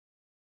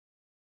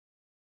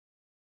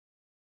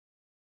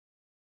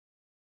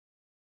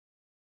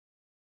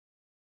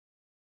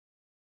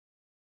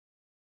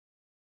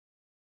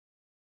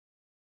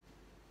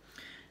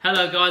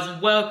Hello guys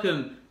and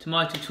welcome to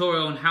my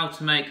tutorial on how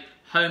to make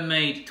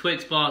homemade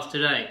Twix bars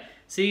today.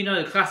 So you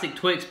know the classic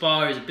Twix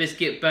bar is a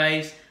biscuit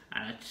base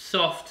and a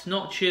soft,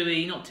 not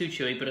chewy, not too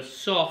chewy, but a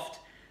soft,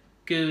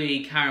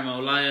 gooey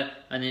caramel layer,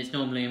 and it's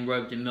normally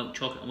enrobed in milk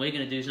chocolate. And we're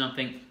going to do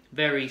something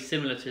very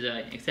similar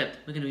today, except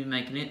we're going to be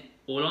making it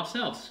all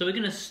ourselves. So we're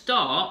going to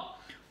start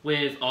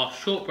with our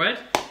shortbread,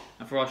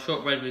 and for our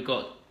shortbread we've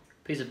got a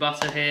piece of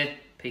butter here,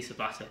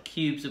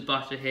 cubes of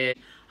butter here,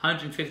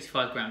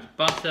 155 grams of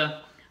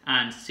butter,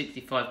 and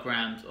 65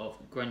 grams of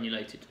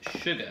granulated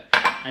sugar.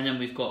 And then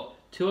we've got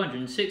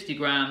 260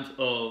 grams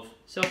of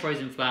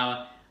self-raising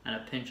flour and a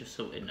pinch of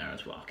salt in there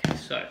as well. Okay,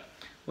 so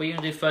what you're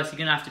going to do first, you're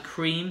going to have to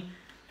cream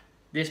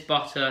this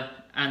butter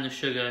and the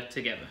sugar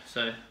together.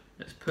 So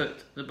let's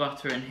put the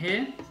butter in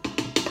here.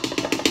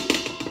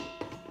 If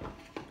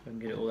I can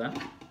get it all out.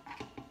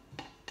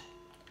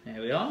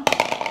 There we are.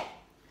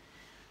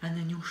 And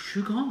then your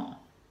sugar.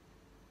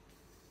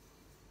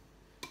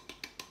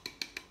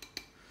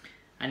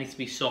 And it needs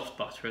to be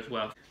soft butter as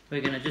well.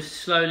 We're going to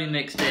just slowly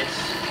mix this.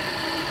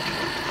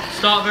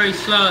 Start very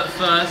slow at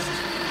first.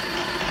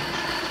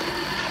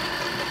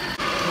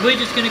 We're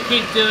just going to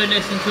keep doing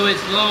this until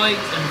it's light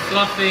and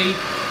fluffy.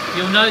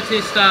 You'll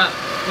notice that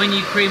when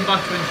you cream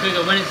butter and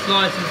sugar, when it's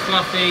light and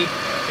fluffy,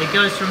 it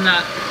goes from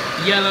that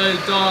yellow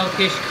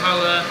darkish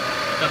colour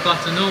that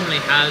butter normally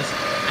has,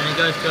 and it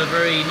goes to a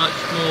very much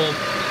more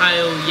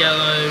pale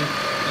yellow,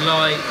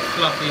 light,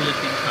 fluffy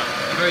looking colour.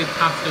 A very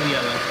pastel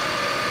yellow.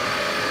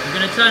 I'm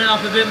going to turn it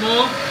up a bit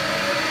more.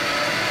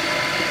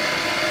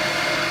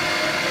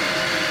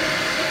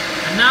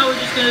 And now we're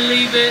just going to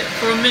leave it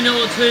for a minute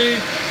or two,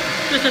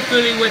 just to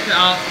fully whip it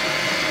up,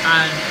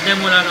 and then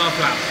we'll add our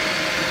flour.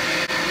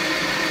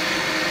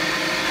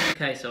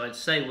 Okay, so I'd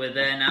say we're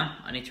there now.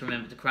 I need to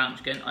remember to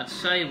crouch again. I'd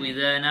say we're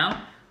there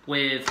now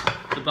with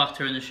the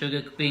butter and the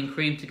sugar being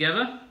creamed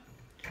together.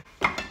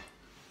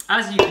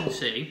 As you can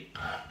see,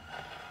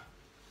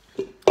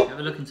 have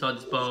a look inside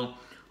this bowl.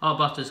 Our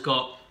butter's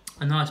got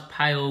a nice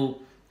pale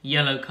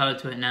yellow colour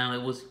to it now.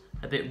 It was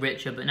a bit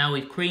richer, but now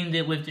we've creamed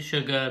it with the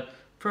sugar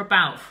for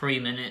about 3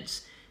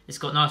 minutes. It's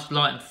got nice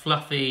light and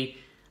fluffy,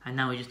 and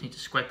now we just need to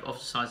scrape it off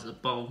the sides of the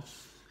bowl.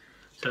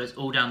 So it's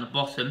all down the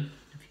bottom,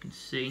 if you can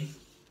see.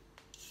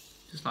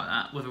 Just like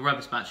that, with a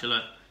rubber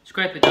spatula.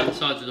 Scrape it down the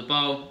sides of the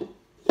bowl.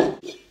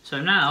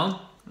 So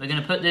now, we're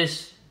going to put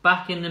this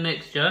back in the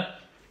mixture,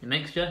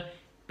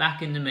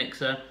 back in the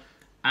mixer,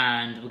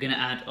 and we're going to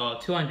add our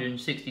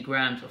 260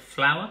 grams of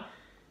flour.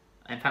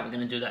 In fact, we're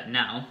going to do that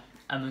now,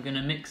 and we're going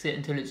to mix it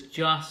until it's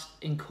just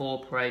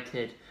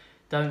incorporated.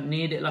 Don't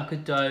knead it like a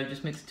dough,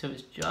 just mix it until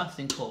it's just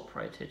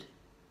incorporated.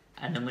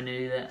 And then we're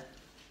nearly there.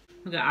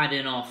 We're going to add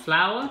in our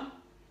flour.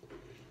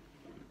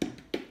 I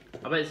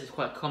bet this is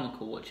quite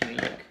comical watching me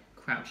like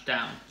crouch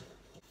down.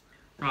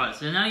 Right,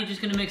 so now you're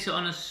just going to mix it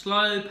on a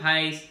slow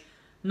pace,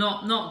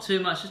 not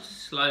too much, just a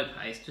slow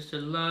pace, just a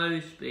low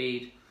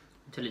speed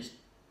until it's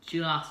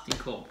just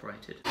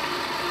incorporated.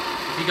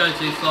 If you go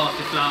too fast,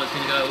 your flour's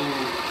going to go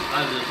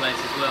all over the place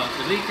as well,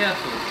 so be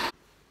careful.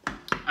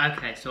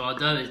 Okay, so our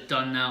dough is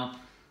done now.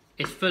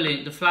 The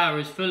flour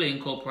is fully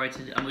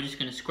incorporated, and we're just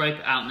going to scrape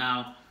it out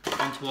now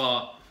onto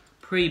our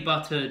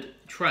pre-buttered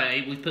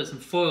tray. We've put some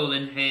foil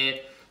in here,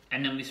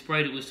 and then we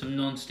sprayed it with some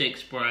non-stick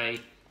spray,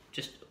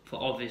 just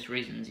for obvious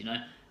reasons, you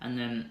know. And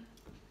then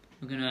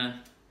we're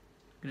gonna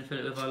fill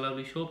it with our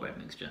lovely shortbread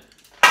mixture,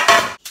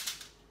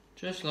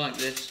 just like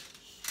this.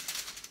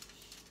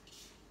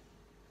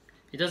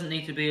 It doesn't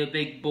need to be a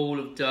big ball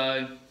of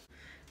dough.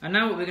 And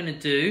now what we're going to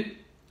do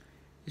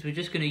is we're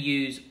just going to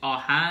use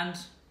our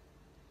hands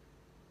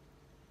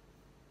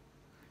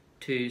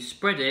to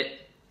spread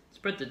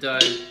the dough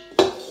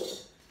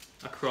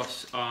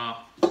across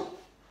our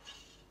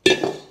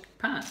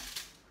pan.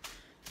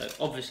 So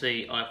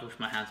obviously I've washed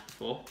my hands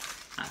before,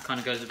 that kind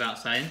of goes without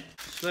saying.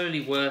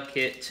 Slowly work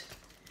it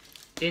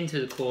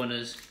into the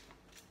corners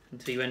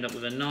until you end up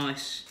with a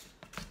nice,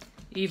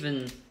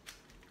 even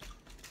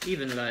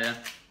layer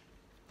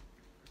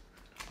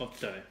of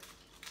dough.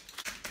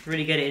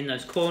 Really get it in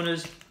those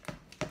corners.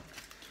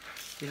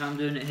 See how I'm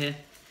doing it here?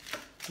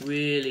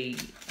 Really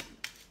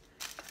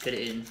get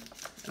it in,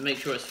 and make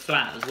sure it's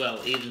flat as well,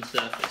 even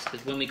surface,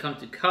 because when we come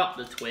to cut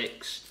the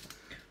Twix,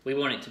 we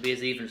want it to be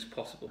as even as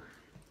possible.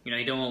 You know,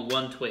 you don't want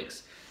one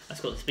Twix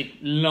that's got this big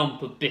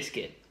lump of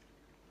biscuit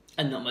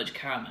and not much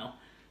caramel,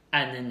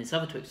 and then this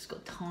other Twix has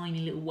got a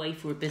tiny little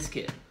wafer of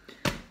biscuit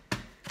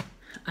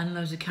and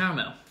loads of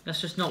caramel.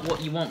 That's just not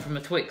what you want from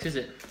a Twix, is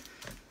it?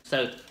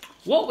 So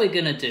what we're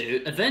going to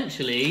do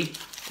eventually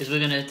is we're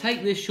going to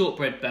take this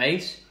shortbread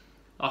base,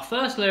 our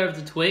first layer of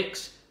the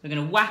Twix, we're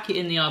going to whack it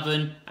in the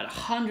oven at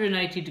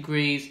 180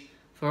 degrees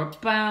for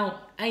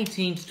about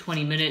 18 to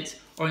 20 minutes,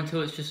 or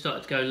until it's just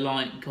started to go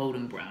light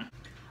golden brown.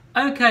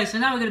 Okay, so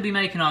now we're going to be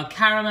making our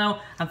caramel,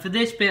 and for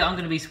this bit I'm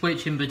going to be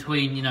switching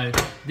between, you know,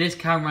 this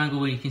camera angle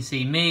where you can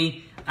see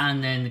me,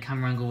 and then the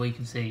camera angle where you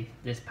can see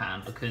this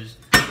pan, because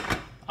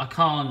I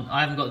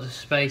haven't got the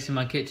space in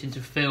my kitchen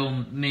to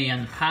film me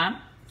and the pan.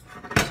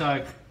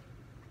 So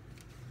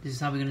this is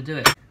how we're going to do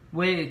it.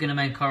 We're going to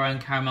make our own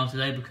caramel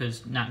today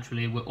because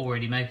naturally we're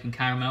already making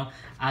caramel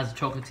as a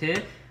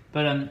chocolatier.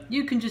 But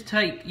you can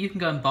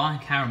go and buy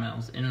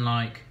caramels in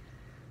like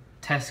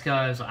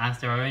Tesco's or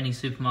Asda or any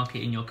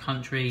supermarket in your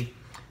country,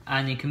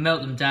 and you can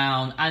melt them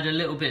down, add a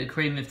little bit of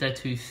cream if they're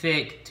too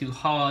thick, too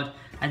hard,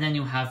 and then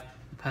you'll have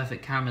the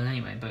perfect caramel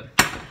anyway. But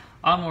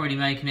I'm already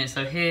making it,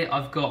 so here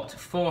I've got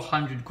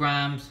 400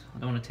 grams, I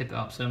don't want to tip it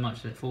up so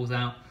much that it falls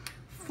out,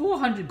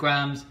 400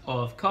 grams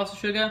of caster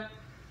sugar,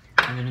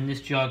 and then in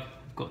this jug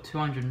I've got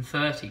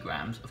 230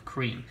 grams of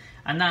cream,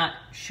 and that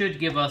should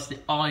give us the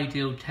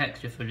ideal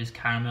texture for this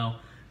caramel.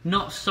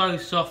 Not so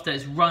soft that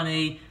it's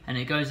runny and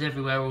it goes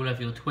everywhere all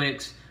over your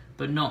Twix,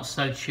 but not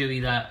so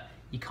chewy that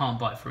you can't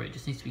bite through it. It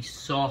just needs to be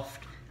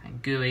soft and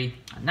gooey,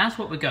 and that's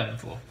what we're going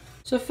for.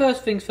 So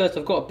first things first,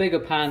 I've got a bigger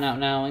pan out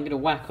now. I'm going to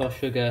whack our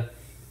sugar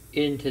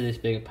into this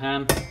bigger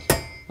pan.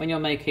 When you're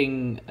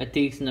making a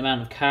decent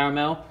amount of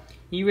caramel,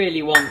 you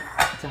really want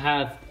to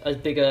have as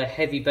big a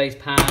heavy base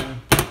pan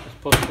as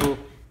possible.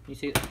 You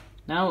see,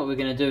 now what we're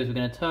going to do is we're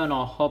going to turn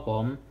our hob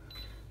on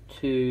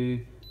to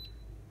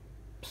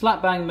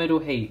slap bang middle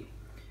heat.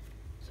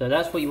 So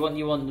that's what you want.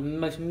 You want the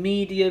most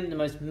medium, the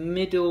most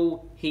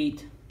middle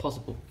heat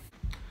possible.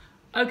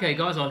 Okay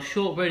guys, our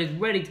shortbread is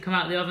ready to come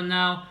out of the oven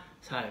now.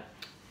 So,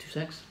 2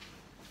 secs.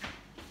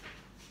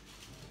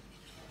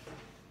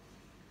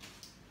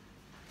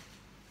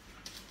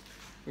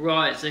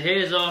 Right, so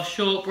here's our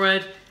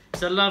shortbread.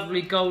 It's a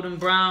lovely golden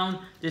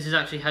brown. This has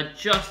actually had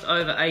just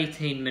over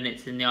 18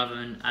 minutes in the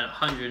oven at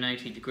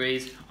 180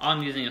 degrees.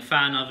 I'm using a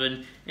fan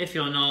oven. If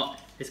you're not,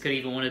 it's going to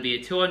either want to be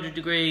at 200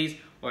 degrees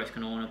or it's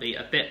going to want to be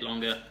a bit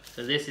longer.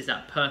 So this is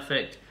that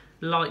perfect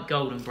light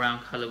golden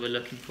brown colour we're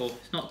looking for.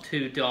 It's not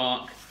too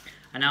dark.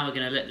 And now we're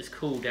going to let this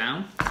cool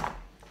down.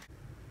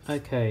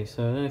 Okay,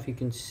 so I don't know if you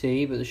can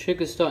see, but the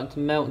sugar's starting to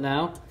melt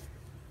now.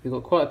 We've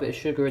got quite a bit of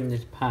sugar in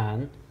this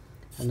pan,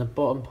 and the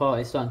bottom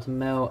part is starting to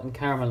melt and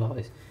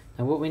caramelise.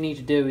 Now what we need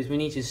to do is we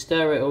need to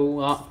stir it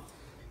all up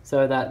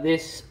so that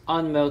this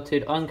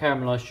unmelted,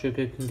 uncaramelised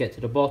sugar can get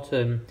to the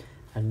bottom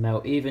and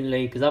melt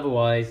evenly, because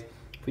otherwise,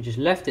 if we just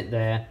left it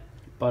there,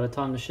 by the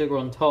time the sugar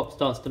on top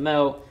starts to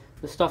melt,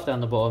 the stuff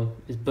down the bottom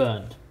is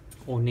burned,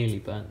 or nearly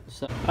burnt.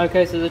 So,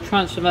 okay, so the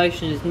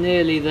transformation is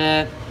nearly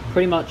there.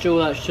 Pretty much all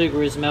that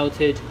sugar is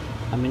melted,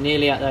 and we're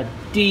nearly at that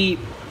deep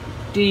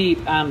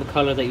amber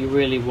colour that you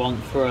really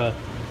want for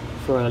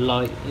a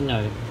light, you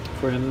know,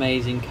 for an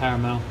amazing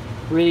caramel.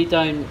 Really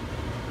don't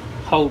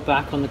hold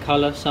back on the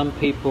colour. Some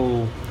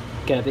people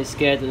get a bit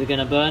scared that they're going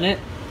to burn it,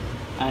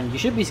 and you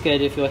should be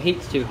scared if your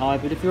heat's too high,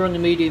 but if you're on the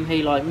medium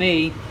heat like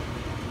me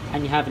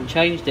and you haven't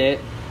changed it,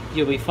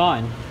 you'll be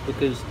fine,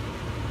 because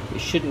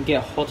it shouldn't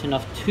get hot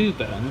enough to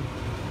burn,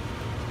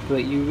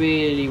 but you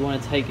really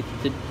want to take it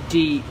to the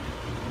deep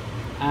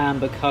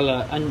amber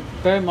colour. And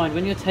bear in mind,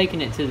 when you're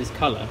taking it to this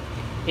colour,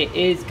 it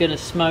is going to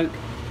smoke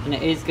and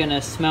it is going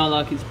to smell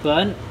like it's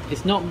burnt.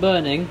 It's not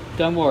burning,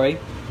 don't worry,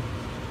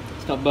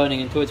 it's not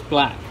burning until it's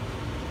black,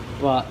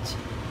 but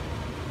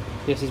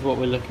this is what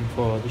we're looking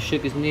for. The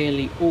sugar's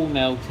nearly all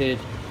melted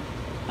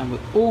and we're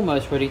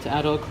almost ready to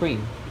add our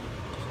cream.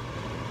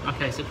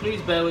 Okay, so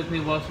please bear with me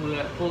whilst we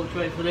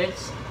portrait for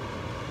this.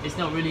 It's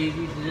not really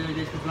easy to do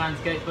this with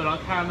landscape, but our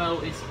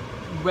caramel is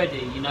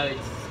ready. You know,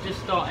 it's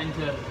just starting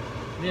to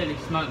nearly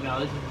smoke now.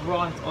 This is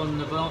right on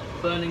the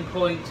burning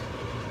point,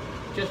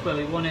 just where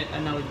we want it.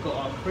 And now we've got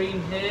our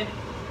cream here,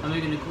 and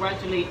we're going to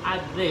gradually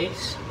add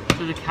this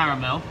to the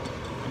caramel.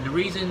 And the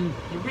reason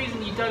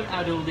you don't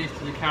add all this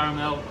to the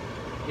caramel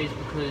is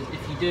because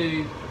if you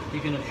do,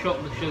 you're going to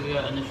shock the sugar,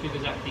 and the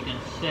sugar's actually going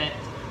to set,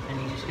 and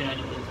you're just going to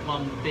end up with this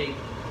one big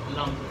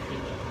lump of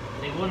sugar.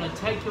 So you want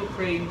to take your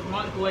cream,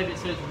 microwave it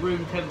so it's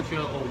room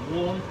temperature or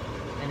warm,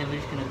 and then we're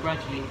just going to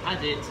gradually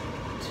add it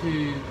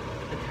to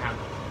the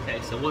caramel.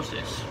 Okay, so watch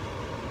this.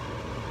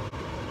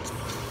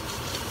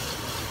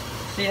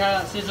 See how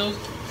that sizzles?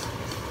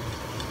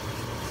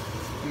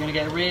 You're going to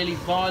get a really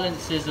violent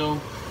sizzle,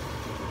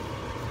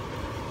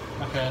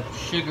 like a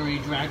sugary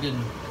dragon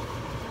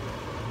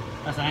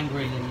that's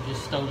angry that you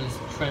just stole his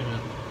treasure.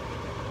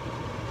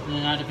 And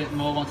then add a bit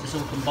more once it's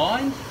all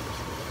combined.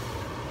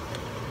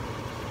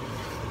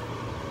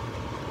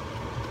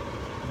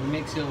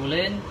 Mix it all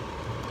in,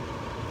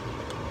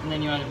 and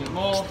then you add a bit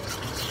more.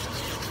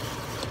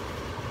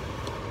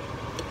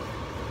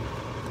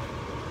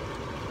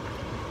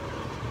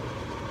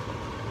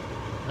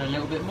 A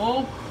little bit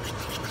more.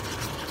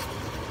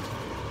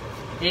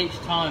 Each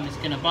time it's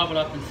going to bubble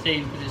up and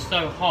steam because it's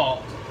so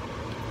hot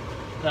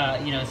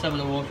that, you know, some of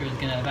the water is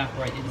going to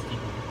evaporate instantly.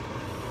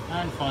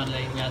 And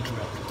finally we add the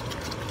rest.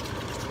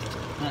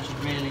 And that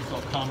should really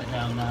sort of calm it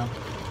down now.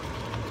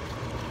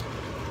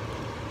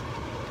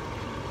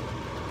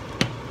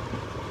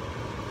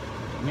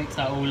 Mix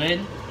that all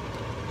in.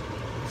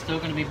 It's still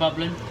going to be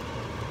bubbling.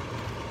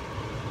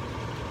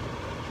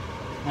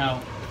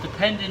 Now,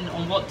 depending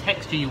on what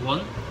texture you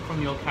want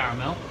from your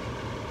caramel,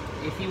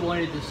 if you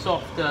wanted a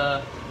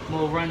softer,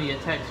 more runnier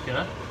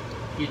texture,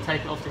 you'd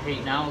take it off the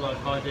heat now, like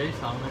I do,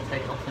 so I'm going to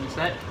take it off in a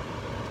sec.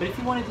 But if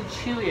you wanted a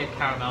chewier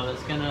caramel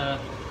that's going to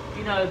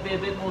you know, be a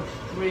bit more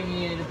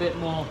stringy and a bit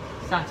more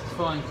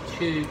satisfying to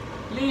chew,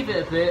 leave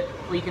it a bit,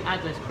 or you can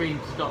add less cream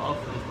to start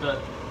off with,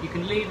 but you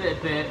can leave it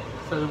a bit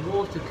so the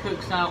water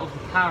cooks out of the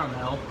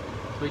caramel,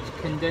 which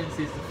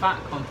condenses the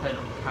fat content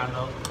of the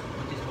caramel,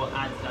 which is what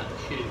adds that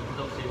chew, because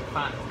obviously the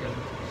fat is going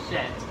to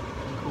set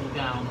and cool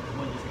down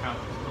when this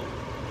caramel is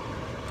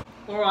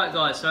cooked. Alright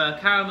guys, so our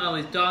caramel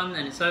is done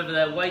and it's over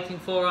there waiting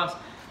for us.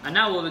 And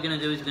now what we're going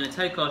to do is we're going to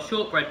take our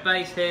shortbread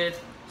base here,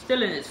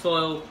 still in its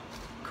foil,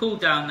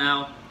 cooled down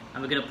now,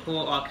 and we're going to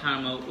pour our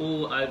caramel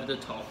all over the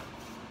top.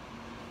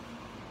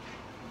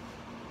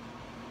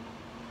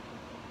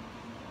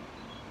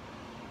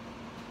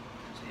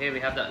 So here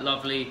we have that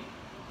lovely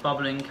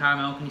bubbling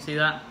caramel, can you see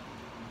that?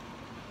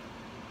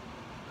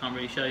 Can't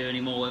really show you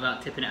anymore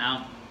without tipping it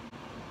out.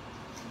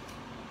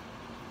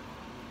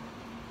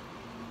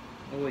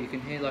 Oh, you can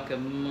hear like a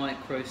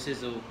micro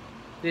sizzle.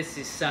 This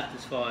is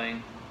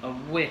satisfying. I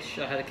wish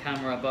I had a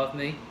camera above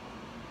me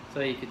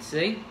so you could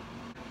see.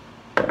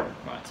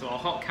 Right, so our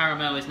hot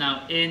caramel is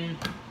now in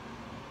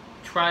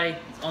tray.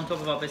 It's on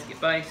top of our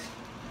biscuit base.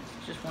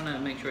 Just want to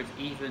make sure it's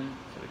even,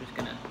 so we're just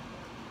going to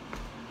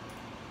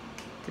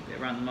tip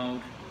it around the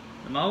mould.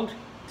 The mould?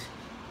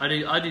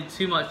 I do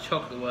too much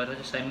chocolate word, I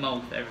just say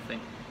mould for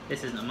everything.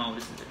 This isn't a mould,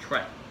 this is a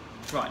tray.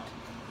 Right,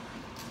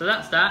 so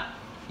that's that.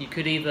 You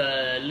could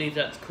either leave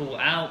that to cool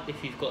out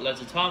if you've got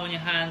loads of time on your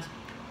hands,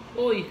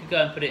 or you could go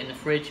and put it in the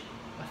fridge.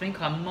 I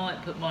think I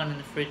might put mine in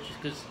the fridge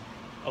just because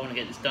I want to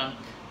get this done.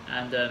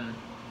 And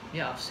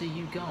yeah, I'll see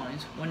you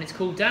guys when it's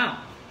cooled down.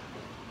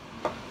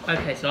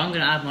 Okay, so I'm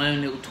going to add my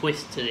own little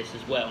twist to this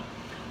as well.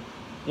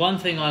 One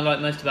thing I like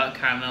most about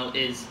caramel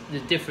is the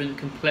different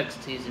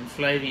complexities in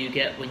flavour you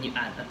get when you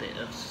add a bit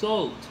of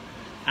salt.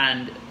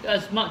 And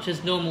as much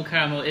as normal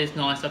caramel is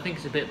nice, I think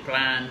it's a bit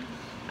bland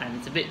and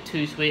it's a bit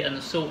too sweet, and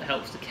the salt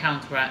helps to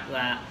counteract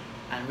that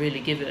and really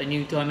give it a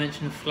new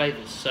dimension of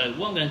flavours. So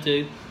what I'm going to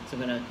do is I'm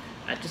going to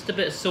add just a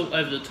bit of salt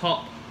over the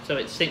top so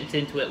it sinks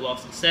into it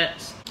whilst it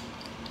sets.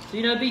 So,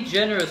 you know, be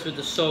generous with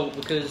the salt,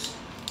 because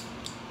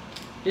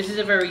this is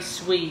a very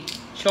sweet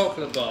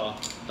chocolate bar.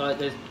 Like,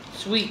 there's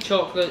sweet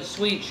chocolate,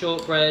 sweet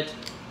shortbread,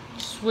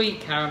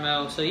 sweet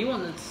caramel, so you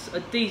want a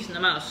decent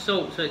amount of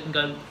salt so it can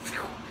go,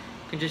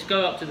 can just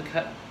go up to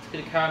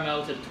the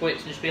caramel, to the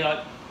Twix, and just be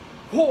like,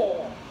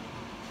 whoa!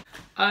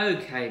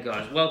 Okay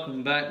guys,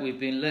 welcome back. We've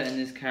been letting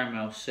this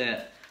caramel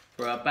set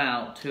for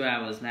about 2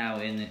 hours now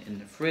in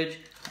the fridge,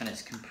 and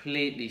it's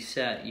completely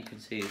set. You can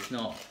see it's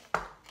not,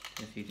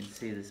 if you can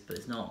see this, but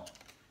it's not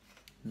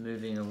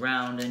moving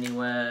around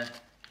anywhere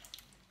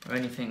or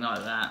anything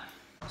like that.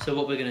 So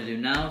what we're going to do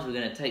now is we're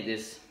going to take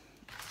this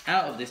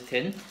out of this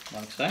tin,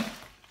 like so.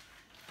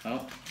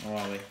 Oh, where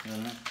are we? I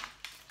don't know.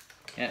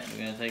 Yeah,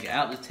 we're going to take it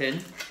out of the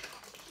tin.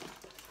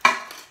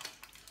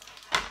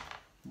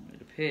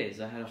 It appears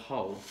I had a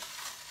hole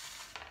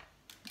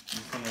in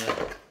some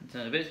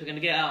of the bits. We're going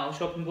to get out our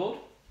chopping board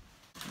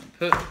and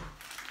put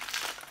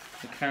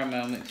the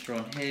caramel mixture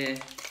on here.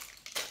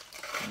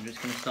 I'm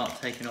just going to start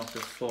taking off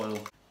the foil.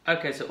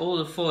 Okay, so all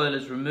the foil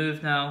is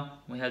removed now.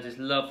 We have this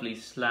lovely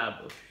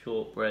slab of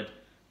shortbread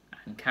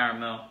and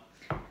caramel.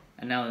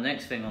 And now the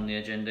next thing on the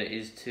agenda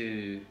is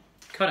to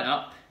cut it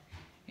up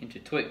into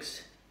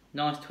Twix,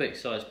 nice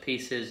Twix sized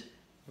pieces,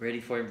 ready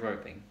for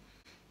enveloping.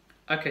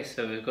 Okay,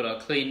 so we've got our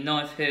clean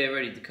knife here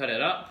ready to cut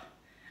it up,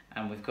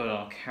 and we've got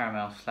our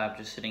caramel slab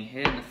just sitting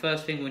here. And the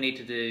first thing we need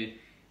to do,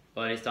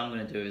 or at least I'm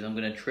going to do, is I'm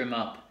going to trim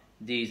up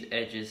these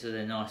edges so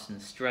they're nice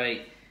and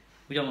straight.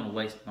 We don't want to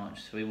waste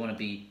much, so we want to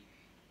be,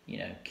 you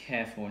know,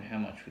 careful in how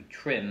much we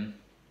trim,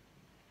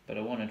 but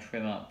I want to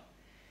trim up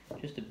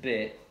just a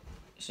bit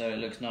so it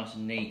looks nice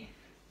and neat.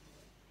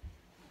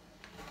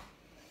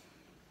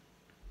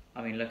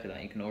 I mean, look at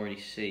that, you can already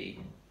see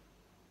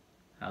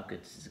how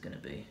good this is going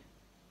to be.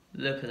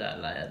 Look at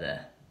that layer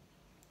there.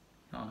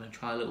 I'm going to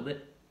try a little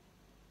bit.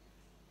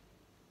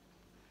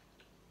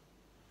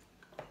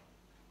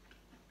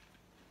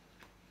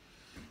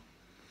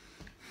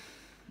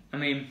 I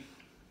mean,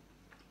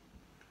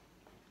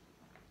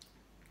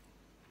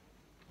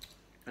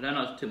 I don't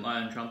like to toot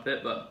my own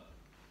trumpet, but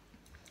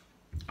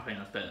I think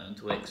that's better than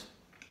Twix.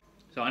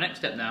 So our next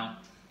step now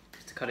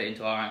is to cut it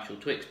into our actual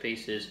Twix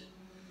pieces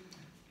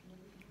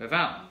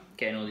without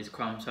getting all these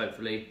crumbs,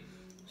 hopefully,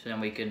 so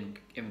then we can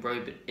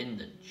enrobe it in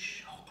the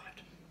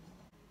chocolate.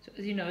 So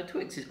as you know, a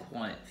Twix is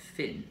quite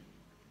thin,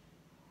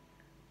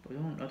 but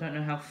I don't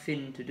know how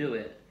thin to do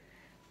it,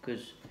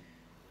 because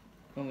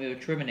when we were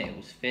trimming it, it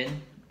was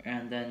thin,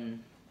 and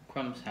then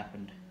crumbs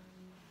happened.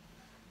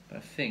 But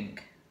I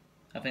think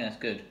that's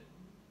good.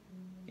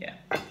 Yeah,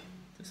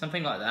 so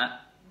something like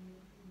that,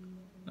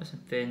 nice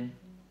and thin,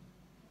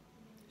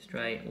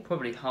 straight. Well,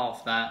 probably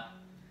half that,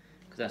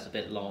 because that's a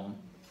bit long.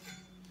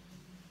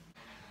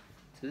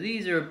 So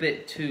these are a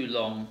bit too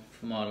long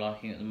for my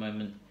liking at the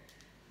moment.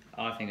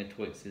 I think a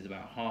Twix is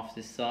about half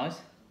this size.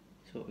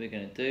 So what we're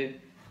going to do,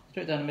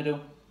 straight down the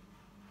middle,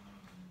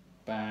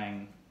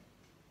 bang.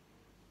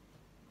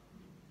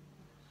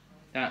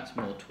 That's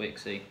more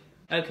Twixy.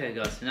 Okay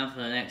guys, so now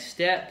for the next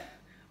step.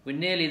 We're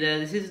nearly there.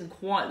 This isn't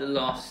quite the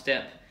last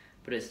step,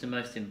 but it's the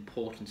most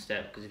important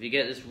step, because if you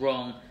get this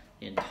wrong,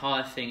 the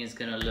entire thing is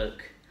going to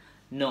look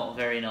not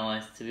very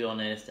nice, to be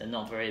honest, and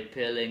not very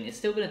appealing. It's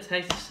still going to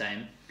taste the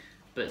same,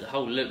 but the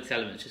whole looks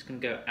element is just going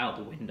to go out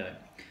the window.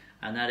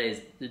 And that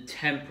is the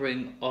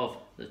tempering of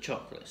the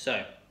chocolate.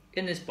 So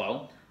in this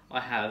bowl, I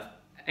have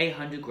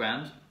 800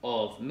 grams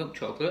of milk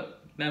chocolate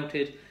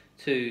melted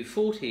to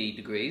 40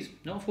 degrees,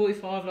 not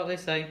 45 like they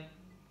say.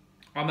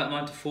 I'm at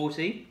mine to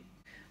 40.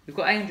 We've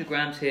got 800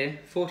 grams here,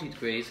 40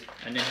 degrees,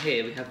 and then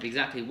here we have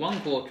exactly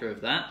 1/4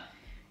 of that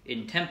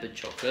in tempered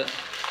chocolate,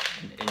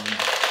 in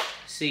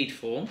seed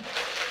form.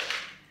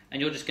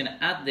 And you're just going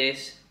to add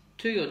this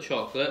to your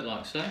chocolate,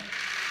 like so.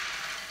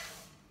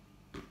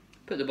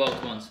 Put the bowl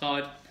to one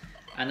side,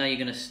 and now you're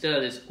going to stir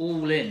this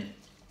all in.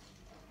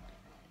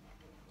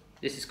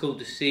 This is called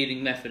the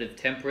seeding method of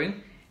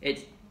tempering.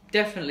 It's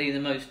definitely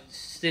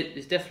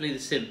the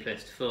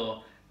simplest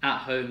for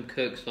at-home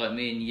cooks like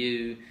me and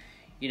you.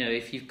 You know,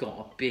 if you've got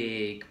a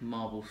big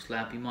marble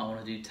slab, you might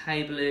want to do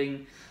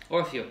tabling,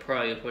 or if you're a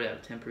pro, you'll probably have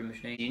a tempering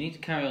machine. You need to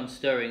carry on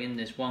stirring in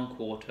this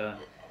 1/4,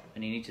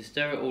 and you need to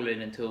stir it all in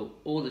until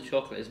all the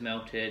chocolate is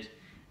melted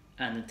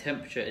and the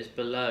temperature is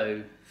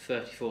below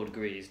 34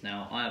 degrees.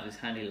 Now, I have this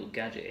handy little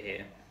gadget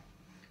here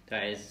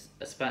that is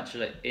a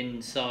spatula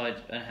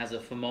inside and has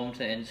a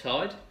thermometer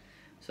inside.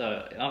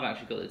 So I've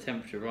actually got the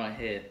temperature right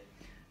here,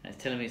 and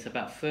it's telling me it's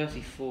about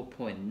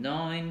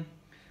 34.9.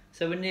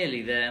 So we're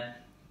nearly there.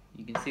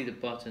 You can see the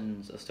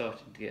buttons are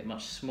starting to get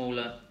much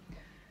smaller.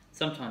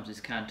 Sometimes this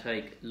can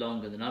take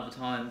longer than other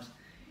times.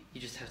 You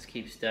just have to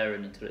keep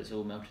stirring until it's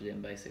all melted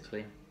in,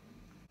 basically.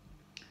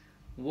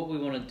 What we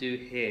want to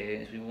do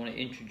here is we want to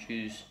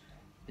introduce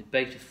the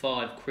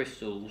beta-5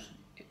 crystals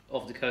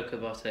of the cocoa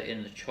butter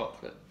in the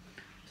chocolate.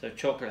 So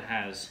chocolate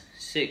has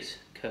 6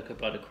 cocoa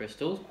butter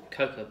crystals,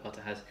 cocoa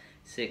butter has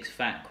 6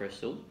 fat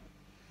crystals,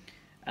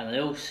 and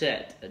they're all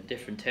set at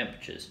different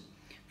temperatures,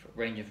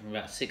 ranging from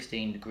about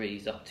 16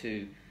 degrees up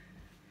to,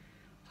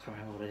 I can't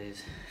remember what it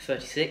is,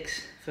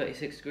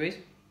 36 degrees.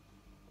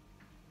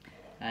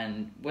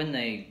 And when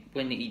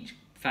each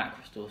fat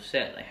crystal is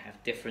set, they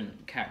have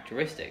different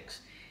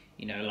characteristics.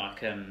 You know,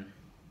 like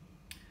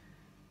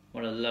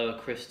one of the lower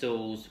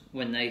crystals,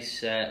 when they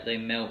set, they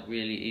melt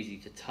really easy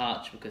to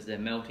touch because their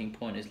melting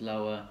point is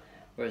lower,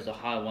 whereas the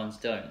higher ones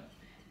don't.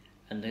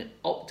 And the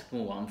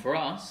optimal one for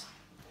us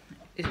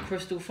is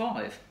crystal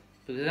 5,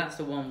 because that's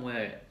the one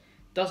where it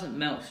doesn't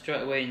melt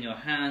straight away in your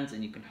hands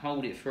and you can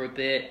hold it for a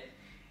bit.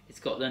 It's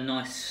got the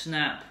nice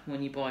snap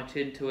when you bite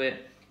into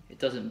it. It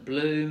doesn't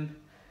bloom.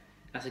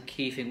 That's a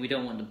key thing. We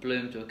don't want the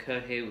bloom to occur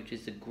here, which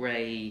is the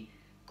grey,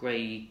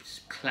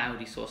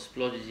 cloudy sort of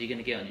splodges you're going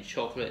to get on your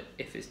chocolate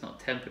if it's not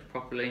tempered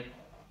properly.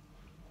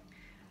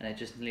 And it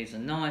just leaves a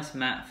nice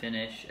matte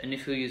finish, and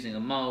if you're using a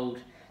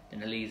mould,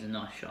 then it leaves a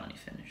nice shiny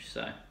finish.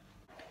 So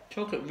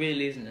chocolate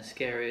really isn't as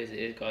scary as it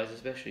is, guys,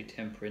 especially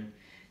tempering.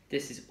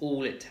 This is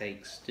all it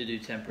takes to do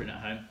tempering at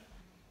home.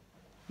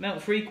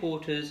 Melt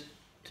 3/4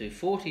 to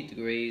 40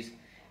 degrees,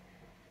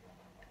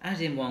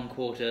 add in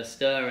 1/4,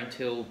 stir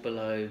until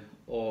below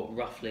or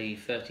roughly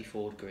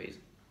 34 degrees.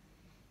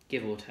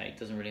 Give or take,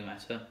 doesn't really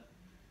matter.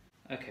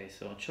 Okay,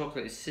 so our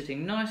chocolate is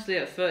sitting nicely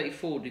at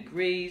 34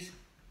 degrees,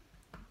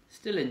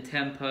 still in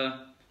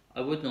temper. I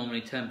would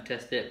normally temper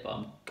test it,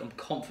 but I'm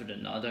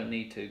confident that I don't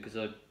need to because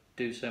I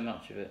do so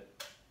much of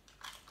it.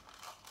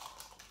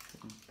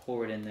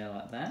 Pour it in there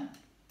like that.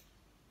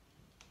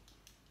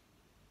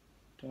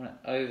 Don't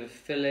want to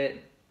overfill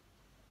it.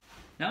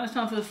 Now it's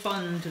time for the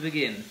fun to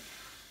begin.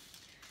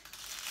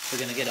 We're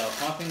going to get our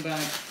piping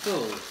bag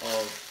full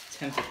of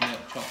tempered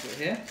milk chocolate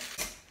here.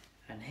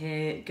 And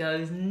here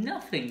goes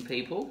nothing,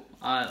 people.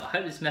 I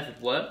hope this method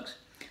works.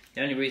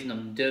 The only reason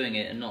I'm doing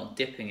it and not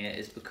dipping it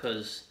is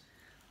because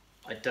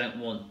I don't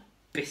want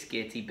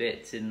biscuity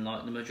bits in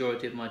like the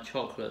majority of my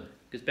chocolate.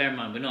 Because bear in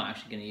mind, we're not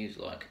actually going to use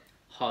like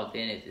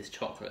hardly any of this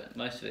chocolate.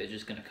 Most of it is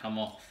just going to come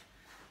off.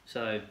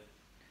 So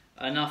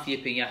enough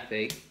yippee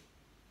yappy.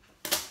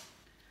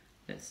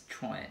 Let's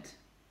try it.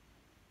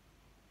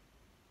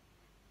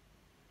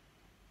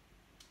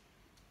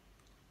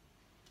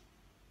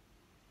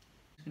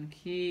 Just going to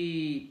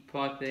keep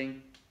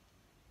piping.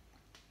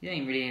 You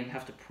don't really even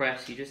have to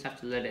press, you just have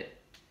to let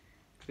it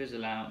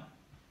drizzle out.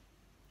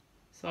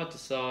 Side to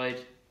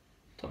side,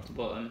 top to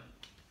bottom.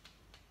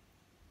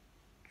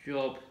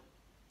 Job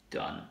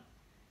done.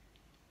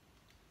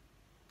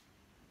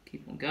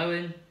 Keep on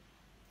going.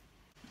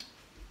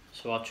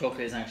 So our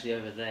chocolate is actually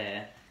over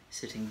there,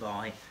 sitting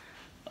by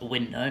a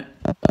window.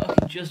 I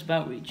can just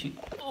about reach it.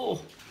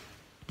 Oh!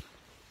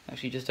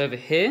 Actually just over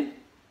here.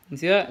 You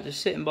see that?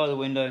 Just sitting by the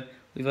window.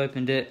 We've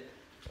opened it.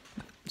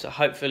 So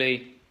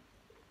hopefully,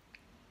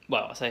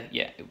 well, I say,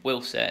 yeah, it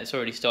will set. It's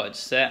already started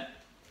to set.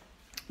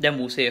 Then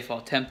we'll see if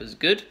our temper's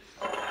good,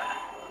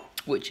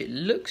 which it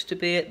looks to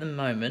be at the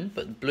moment,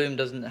 but the bloom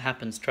doesn't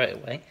happen straight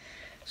away.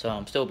 So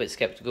I'm still a bit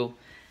skeptical.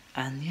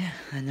 And yeah,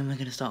 and then we're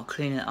going to start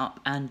cleaning it up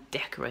and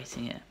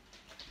decorating it.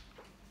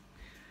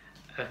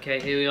 Okay,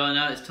 here we are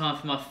now. It's time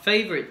for my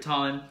favourite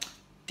time,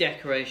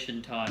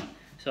 decoration time.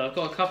 So I've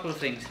got a couple of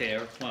things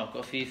here. Well, I've got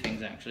a few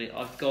things actually.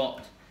 I've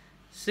got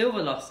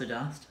silver luster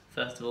dust,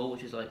 first of all,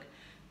 which is like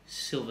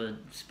silver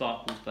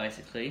sparkles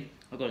basically.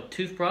 I've got a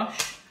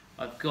toothbrush,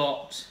 I've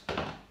got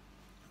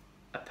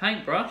a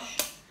paintbrush,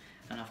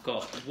 and I've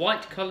got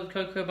white coloured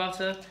cocoa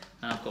butter,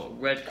 and I've got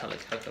red coloured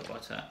cocoa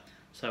butter.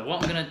 So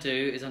what I'm going to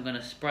do is I'm going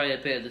to spray a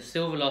bit of the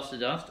silver luster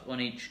dust on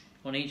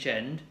each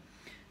end.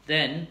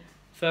 Then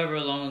further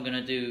along I'm going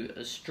to do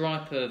a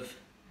stripe of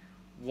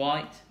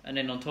white, and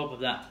then on top of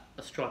that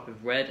a stripe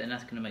of red, and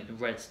that's going to make the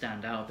red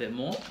stand out a bit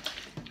more.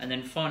 And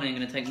then finally I'm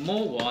going to take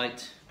more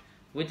white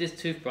with this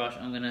toothbrush.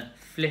 I'm going to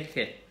flick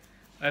it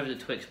over the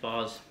Twix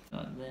bars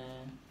like there.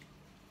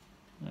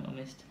 Oh, I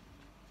missed.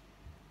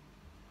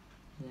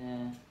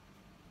 There.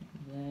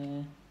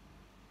 There.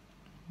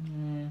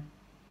 There.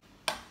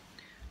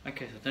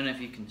 Okay, so I don't know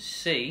if you can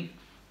see.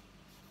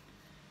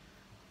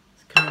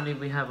 So currently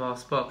we have our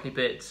sparkly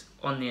bits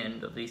on the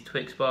end of these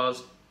Twix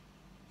bars.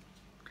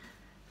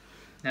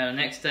 Now the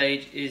next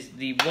stage is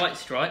the white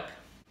stripe.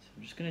 So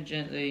I'm just going to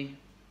gently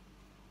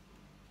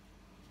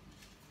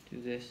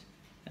do this.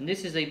 And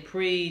this is a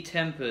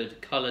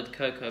pre-tempered coloured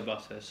cocoa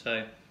butter.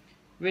 So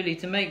really,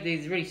 to make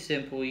these really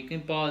simple, you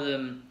can buy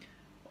them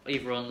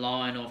either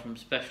online or from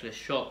specialist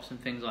shops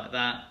and things like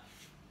that.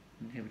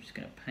 And here we're just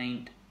going to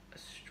paint a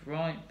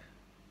stripe,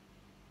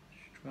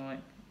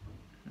 stripe,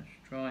 and a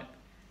stripe,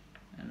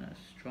 and a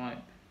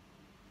stripe.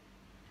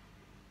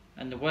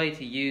 And the way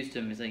to use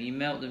them is that you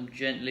melt them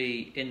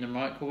gently in the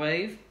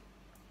microwave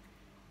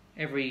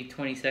every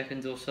 20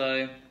 seconds or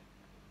so,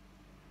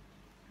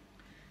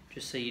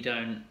 just so you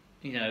don't,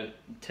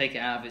 take it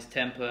out of its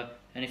temper.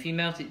 And if you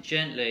melt it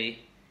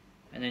gently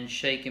and then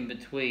shake in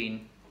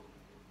between,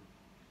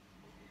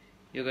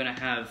 you're going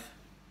to have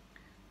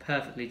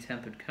perfectly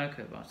tempered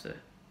cocoa butter,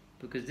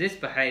 because this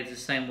behaves the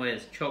same way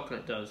as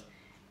chocolate does.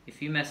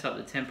 If you mess up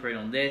the tempering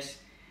on this,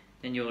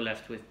 then you're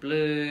left with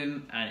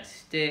bloom, and it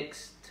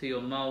sticks to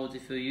your molds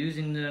if you're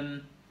using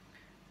them,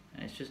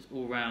 and it's just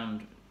all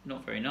round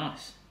not very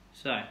nice.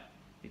 So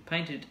we've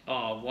painted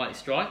our white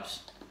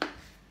stripes.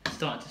 It's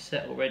starting to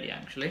set already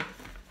actually.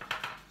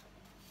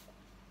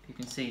 You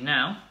can see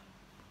now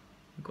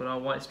we've got our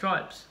white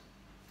stripes.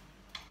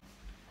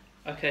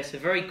 Okay, so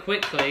very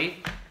quickly,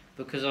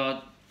 because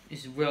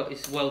it's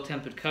well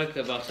tempered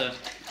cocoa butter,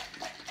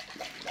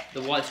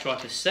 the white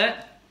stripe is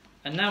set,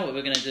 and now what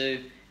we're going to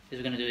do is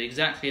we're going to do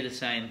exactly the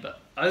same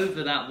but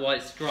over that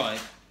white stripe,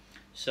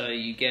 so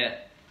you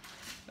get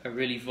a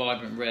really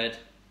vibrant red.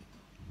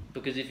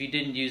 Because if you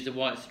didn't use the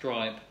white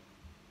stripe,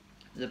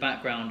 the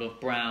background of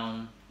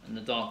brown and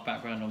the dark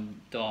background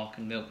on dark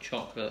and milk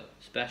chocolate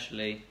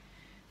especially,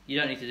 you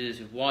don't need to do this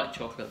with white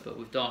chocolate, but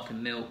with dark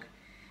and milk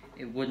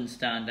it wouldn't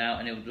stand out,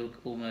 and it would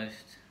look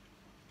almost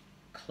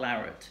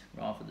claret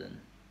rather than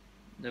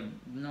the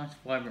nice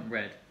vibrant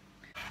red.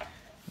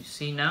 You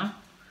see now,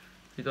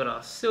 we've got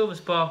our silver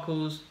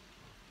sparkles,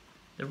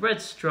 the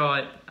red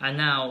stripe, and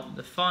now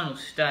the final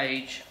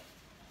stage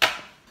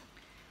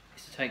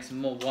is to take some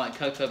more white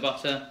cocoa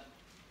butter,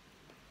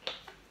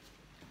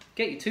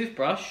 get your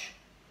toothbrush,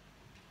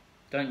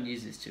 don't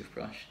use this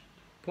toothbrush,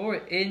 pour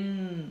it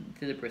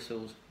into the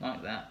bristles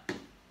like that,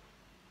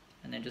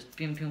 and then just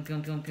pium pium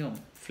pium pium pium,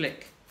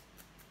 flick,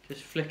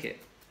 just flick it.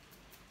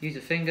 Use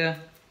a finger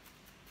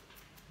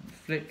and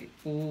flick it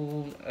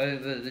all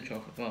over the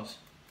chocolate bars,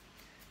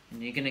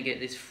 and you're going to get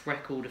this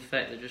freckled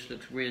effect that just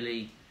looks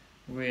really,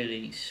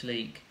 really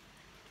sleek.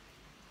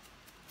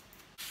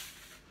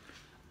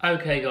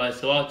 Okay guys,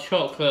 so our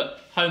chocolate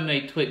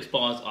homemade Twix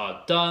bars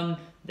are done,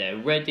 they're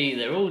ready,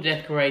 they're all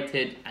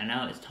decorated, and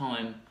now it's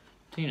time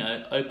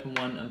to, open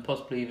one and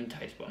possibly even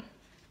taste one.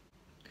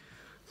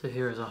 So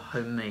here is our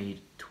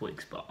homemade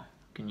Twix bar.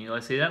 Can you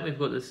guys see that? We've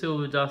got the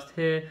silver dust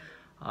here,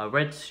 our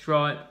red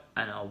stripe,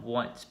 and our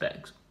white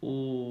specks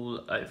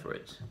all over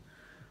it.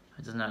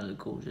 Doesn't that look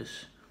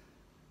gorgeous?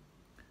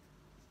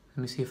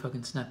 Let me see if I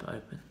can snap it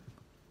open.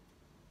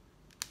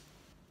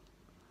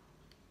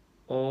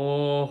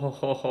 Oh, ho,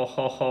 ho, ho,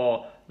 ho,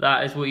 ho.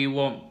 That is what you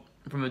want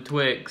from a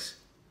Twix.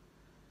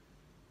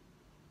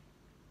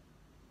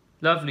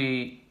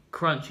 Lovely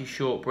crunchy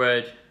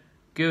shortbread,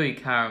 gooey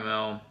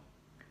caramel,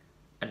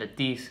 and a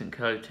decent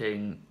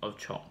coating of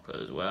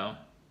chocolate as well.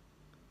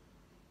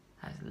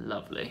 That's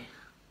lovely.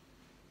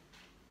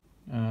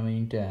 I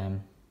mean,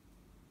 damn.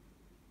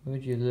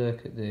 Would you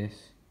look at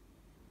this?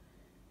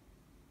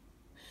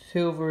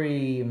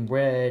 Silvery and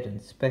red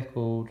and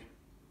speckled.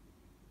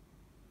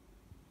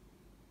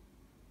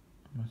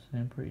 I must say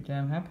I'm pretty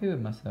damn happy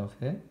with myself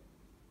here.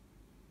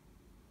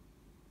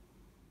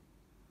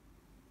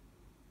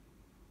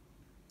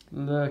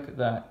 Look at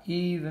that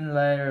even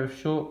layer of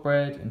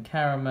shortbread and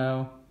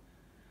caramel,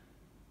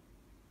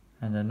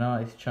 and a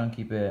nice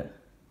chunky bit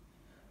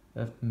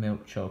of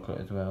milk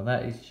chocolate as well.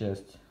 That is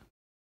just